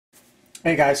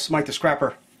Hey guys, Mike the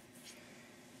Scrapper.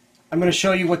 I'm going to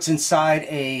show you what's inside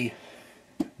a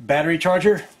battery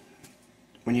charger.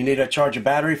 When you need to charge a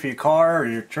battery for your car or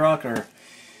your truck or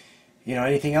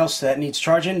anything else that needs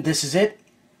charging, this is it.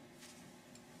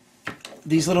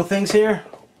 These little things here,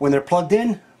 when they're plugged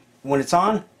in, when it's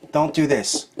on, don't do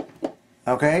this.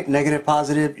 Okay? Negative,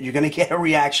 positive, you're going to get a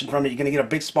reaction from it. You're going to get a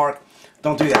big spark.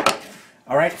 Don't do that.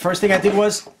 Alright, first thing I did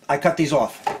was I cut these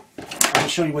off. I'm going to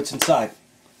show you what's inside.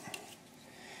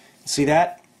 See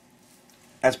that?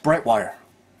 That's bright wire.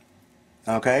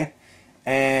 Okay?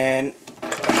 And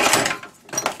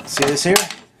see this here?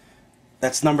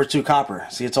 That's number 2 copper.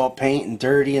 See, it's all paint and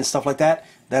dirty and stuff like that.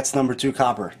 That's number 2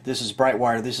 copper. This is bright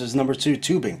wire. This is number 2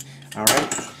 tubing.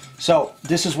 Alright? So,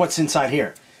 this is what's inside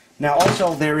here. Now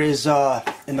also there is,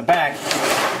 in the back,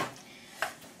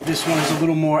 this one is a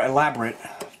little more elaborate.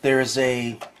 There is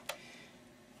a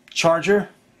charger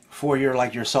for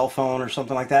your cell phone or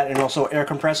something like that, and also air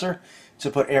compressor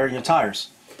to put air in your tires.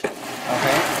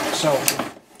 Okay, so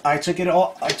I took it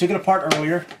apart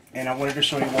earlier, and I wanted to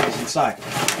show you what was inside.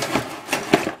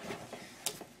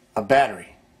 A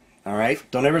battery. All right,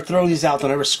 don't ever throw these out.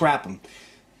 Don't ever scrap them.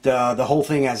 The whole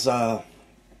thing has. Don't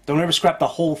ever scrap the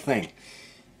whole thing.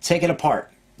 Take it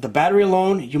apart. The battery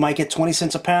alone, you might get 20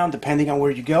 cents a pound, depending on where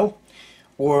you go.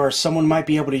 Or someone might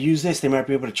be able to use this, they might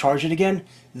be able to charge it again.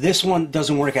 This one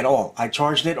doesn't work at all. I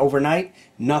charged it overnight,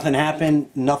 nothing happened,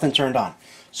 nothing turned on.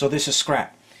 So this is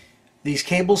scrap. These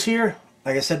cables here,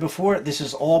 like I said before, this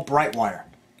is all bright wire.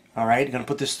 Alright, I'm going to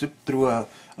put this through a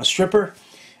stripper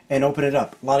and open it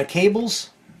up. A lot of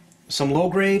cables, some low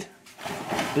grade.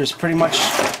 There's pretty much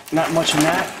not much in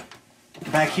that.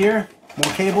 Back here,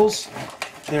 more cables.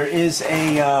 There is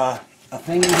a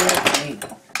thing in here. Let me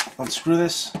unscrew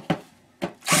this.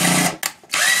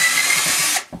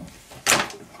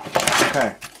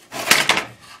 Okay,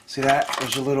 see that?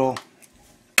 There's your little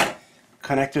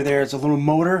connector there. It's a little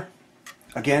motor.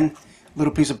 Again,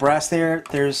 little piece of brass there.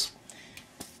 There's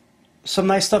some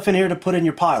nice stuff in here to put in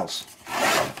your piles.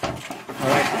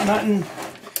 Alright,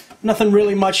 nothing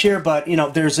really much here, but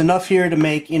there's enough here to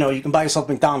make, you can buy yourself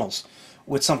McDonald's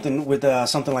with something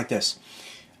like this.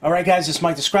 Alright guys, this is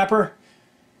Mike the Scrapper.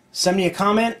 Send me a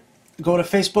comment. Go to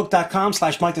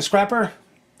facebook.com/Mike the Scrapper.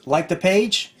 Like the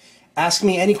page. Ask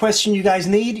me any question you guys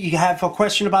need. You have a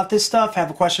question about this stuff, have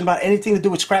a question about anything to do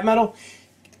with scrap metal,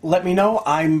 let me know.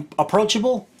 I'm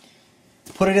approachable.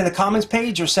 Put it in the comments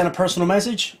page or send a personal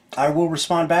message. I will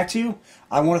respond back to you.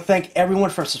 I want to thank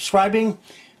everyone for subscribing.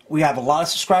 We have a lot of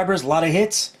subscribers, a lot of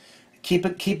hits. Keep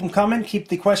them coming. Keep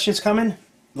the questions coming.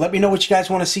 Let me know what you guys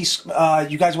want to see.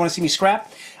 You guys want to see me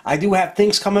scrap. I do have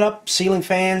things coming up: ceiling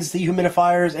fans,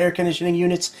 dehumidifiers, air conditioning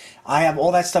units. I have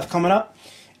all that stuff coming up,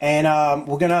 and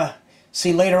we're gonna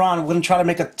see later on. We're gonna try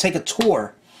to take a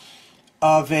tour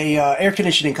of a air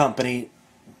conditioning company,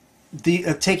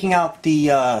 taking out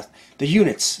the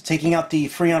units, taking out the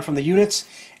Freon from the units,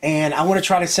 and I want to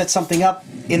try to set something up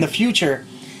in the future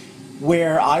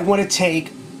where I want to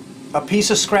take a piece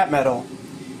of scrap metal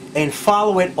and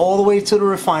follow it all the way to the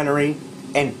refinery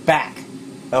and back,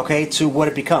 okay, to what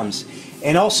it becomes.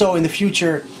 And also in the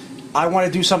future, I want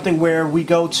to do something where we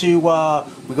go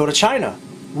to China.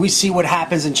 We see what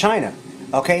happens in China,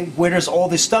 okay? Where does all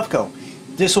this stuff go?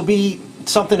 This will be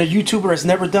something a YouTuber has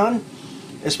never done,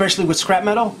 especially with scrap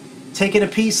metal. Taking a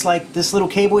piece like this little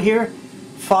cable here,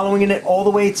 following it all the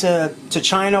way to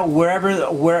China,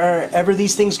 wherever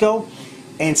these things go,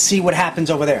 and see what happens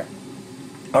over there.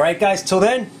 Alright guys, till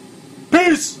then,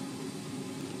 peace!